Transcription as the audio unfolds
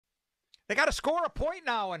They got to score a point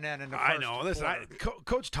now and then in the first I know. Listen, quarter.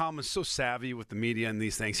 Coach Tom is so savvy with the media and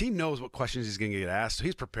these things. He knows what questions he's going to get asked, so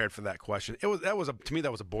he's prepared for that question. To me,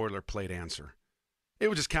 that was a boilerplate answer. It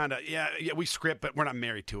was just kind of, yeah, we script, but we're not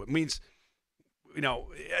married to it. It means,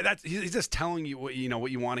 he's just telling you what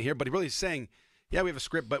you want to hear, but he really is saying, yeah, we have a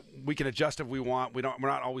script, but we can adjust if we want. We're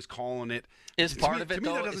not always calling it. Is part of it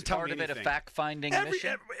a fact-finding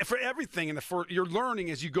mission? For everything you're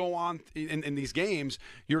learning as you go on in these games.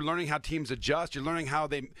 You're learning how teams adjust. You're learning how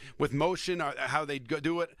they, with motion, how they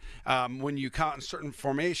do it. When you count in certain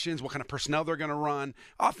formations, what kind of personnel they're going to run,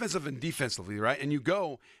 offensive and defensively, right? And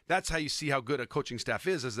that's how you see how good a coaching staff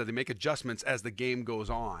is that they make adjustments as the game goes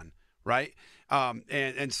on. Right?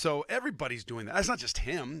 And so everybody's doing that. That's not just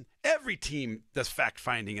him. Every team does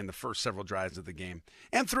fact-finding in the first several drives of the game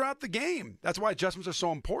and throughout the game. That's why adjustments are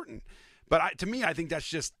so important. But to me, I think that's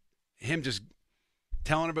just him just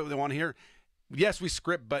telling everybody what they want to hear. Yes, we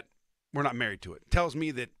script, but we're not married to it. Tells me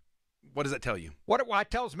that. What does that tell you? What it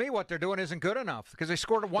tells me what they're doing isn't good enough because they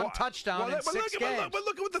scored one touchdown in 6 games. But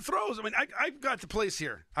look at the throws. I mean, I got the plays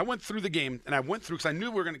here. I went through the game, and I went through because I knew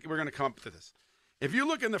we were going to come up with this. If you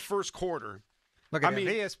look in the first quarter, look at him.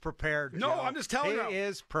 He is prepared. No, Joe. I'm just telling you. He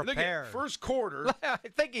is prepared. Look at first quarter. I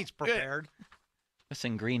think he's prepared. It's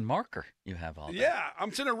in green marker. You have all that. Yeah,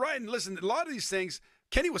 I'm sitting there writing. Listen, a lot of these things,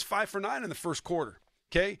 Kenny was 5 for 9 in the first quarter.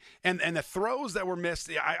 Okay, and the throws that were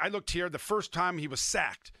missed. I looked here. The first time he was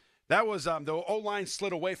sacked. That was the O-line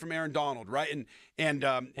slid away from Aaron Donald, right? And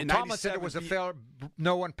Thomas said it was a failed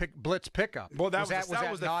no one blitz pickup. Well, that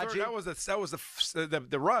was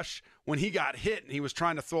the rush when he got hit and he was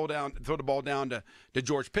trying to throw the ball down to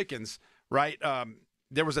George Pickens, right?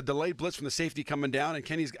 There was a delayed blitz from the safety coming down,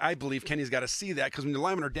 and I believe Kenny's got to see that because when the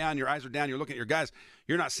linemen are down, your eyes are down, you're looking at your guys,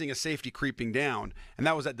 you're not seeing a safety creeping down, and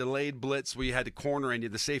that was that delayed blitz where you had the corner and you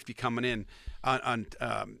had the safety coming in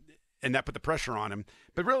and that put the pressure on him.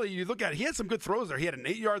 But really, you look at it, he had some good throws there. He had an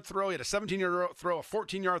 8-yard throw, he had a 17-yard throw, a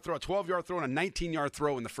 14-yard throw, a 12-yard throw, and a 19-yard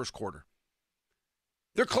throw in the first quarter.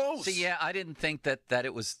 They're close. See, yeah, I didn't think that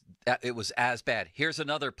it was as bad. Here's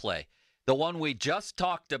another play. The one we just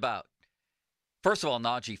talked about. First of all,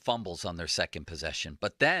 Najee fumbles on their second possession.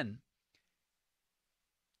 But then,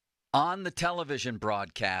 on the television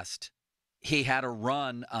broadcast, he had a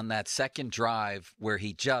run on that second drive where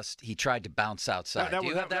he tried to bounce outside. Do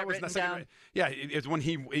you have that written down? Yeah, it's when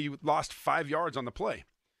he lost 5 yards on the play.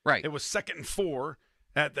 Right. It was 2nd and 4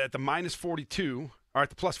 at the minus 42, or at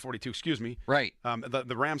the plus 42, excuse me. Right.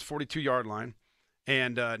 The Rams' 42-yard line,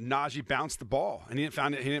 and Najee bounced the ball, and he didn't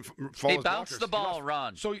follow his blockers. He bounced the ball,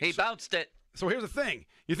 Ron. He bounced it. So here's the thing.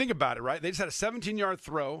 You think about it, right? They just had a 17-yard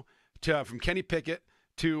throw from Kenny Pickett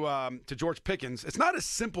to George Pickens. It's not as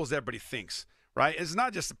simple as everybody thinks, right? It's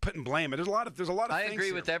not just putting blame. There's a lot of things. I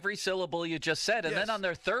agree with every syllable you just said. And then on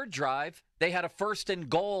their third drive, they had a 1st and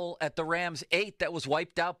goal at the Rams' 8 that was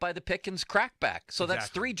wiped out by the Pickens crackback. So that's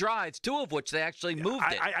 3 drives, 2 of which they actually moved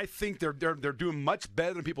it. I think they're doing much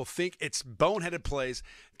better than people think. It's boneheaded plays.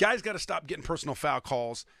 Guys got to stop getting personal foul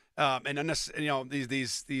calls and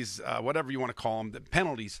these whatever you want to call them, the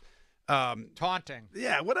penalties. Taunting.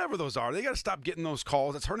 Yeah, whatever those are. They got to stop getting those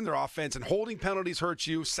calls. It's hurting their offense, and holding penalties hurt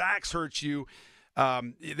you. Sacks hurt you.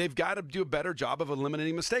 They've got to do a better job of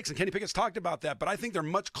eliminating mistakes, and Kenny Pickett's talked about that, but I think they're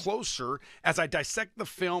much closer. As I dissect the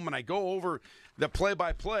film and I go over the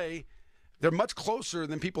play-by-play, they're much closer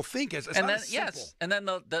than people think. It's not as simple. Yes, and then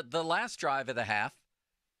the last drive of the half,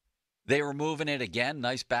 they were moving it again.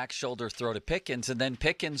 Nice back shoulder throw to Pickens, and then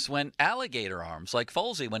Pickens went alligator arms like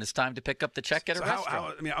Folsey when it's time to pick up the check at a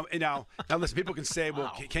restaurant. Now listen, people can say,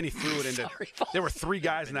 well, Kenny threw it into. There were 3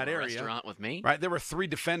 guys in that area. Restaurant with me, right? There were 3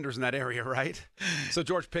 defenders in that area, right? So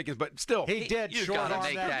George Pickens, but still, he did short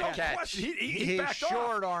arm that catch. He backed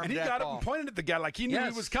short off, and he got up and pointed at the guy like he knew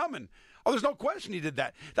he was coming. Oh, there's no question he did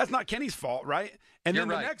that. That's not Kenny's fault, right? And then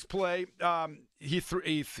the next play, he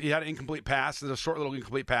had an incomplete pass. There's a short little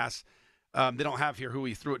incomplete pass. They don't have here who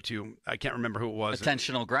he threw it to. I can't remember who it was.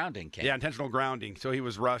 Intentional grounding, Ken. Yeah, intentional grounding. So he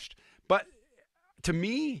was rushed. But to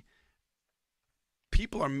me,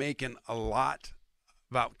 people are making a lot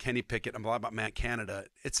about Kenny Pickett and a lot about Matt Canada.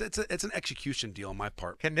 It's an execution deal on my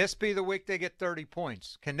part. Can this be the week they get 30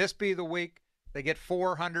 points? Can this be the week they get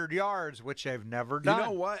 400 yards, which they've never done? You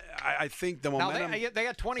know what? I think the momentum. Now, they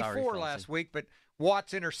had 24 last week, but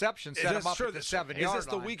Watt's interception set him up at the 7-yard line. Is this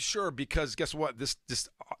the week? Sure, because guess what? This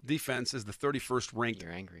defense is the 31st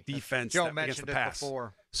ranked defense Joe against mentioned the pass. it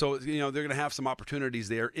before. So they're going to have some opportunities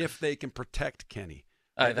there if they can protect Kenny.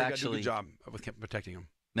 I've They've actually got to do a good job with protecting him.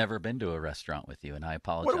 Never been to a restaurant with you, and I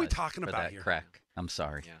apologize. What are we talking for about that here? Crack. I'm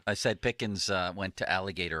sorry. Yeah. I said Pickens went to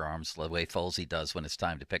alligator arms the way Folsey does when it's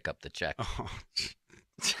time to pick up the check. Oh.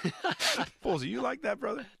 Folsey, you like that,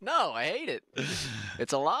 brother? No, I hate it.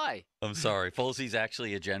 It's a lie. I'm sorry. Folsey's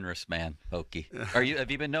actually a generous man, Hokie.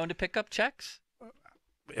 Have you been known to pick up checks?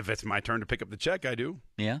 If it's my turn to pick up the check, I do.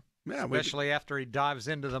 Yeah. Yeah, Especially after he dives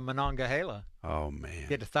into the Monongahela. Oh man,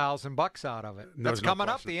 Get $1,000 out of it. There's That's no coming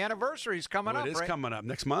up. question. The anniversary's coming up. It is right? coming up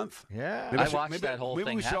next month. Yeah. I watched that whole maybe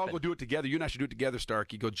thing we should all happen. go do it together. You and I should do it together,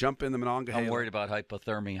 Starkey. Go jump in the Monongahela. I'm worried about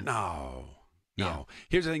hypothermia. No. Yeah.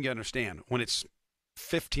 Here's the thing you understand. When it's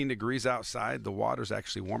 15 degrees outside, the water's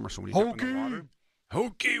actually warmer. So when you jump in the water,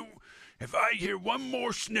 Hokie, if I hear one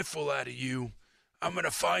more sniffle out of you, I'm going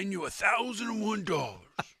to fine you $1,001.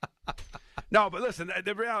 No, but listen,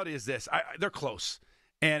 the reality is this. They're close.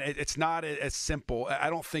 And it's not as simple. I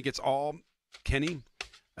don't think it's all Kenny.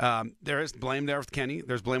 There is blame there with Kenny.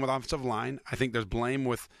 There's blame with offensive line. I think there's blame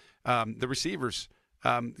with the receivers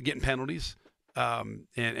getting penalties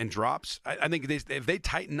and drops. I think if they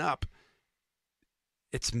tighten up,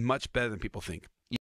 it's much better than people think.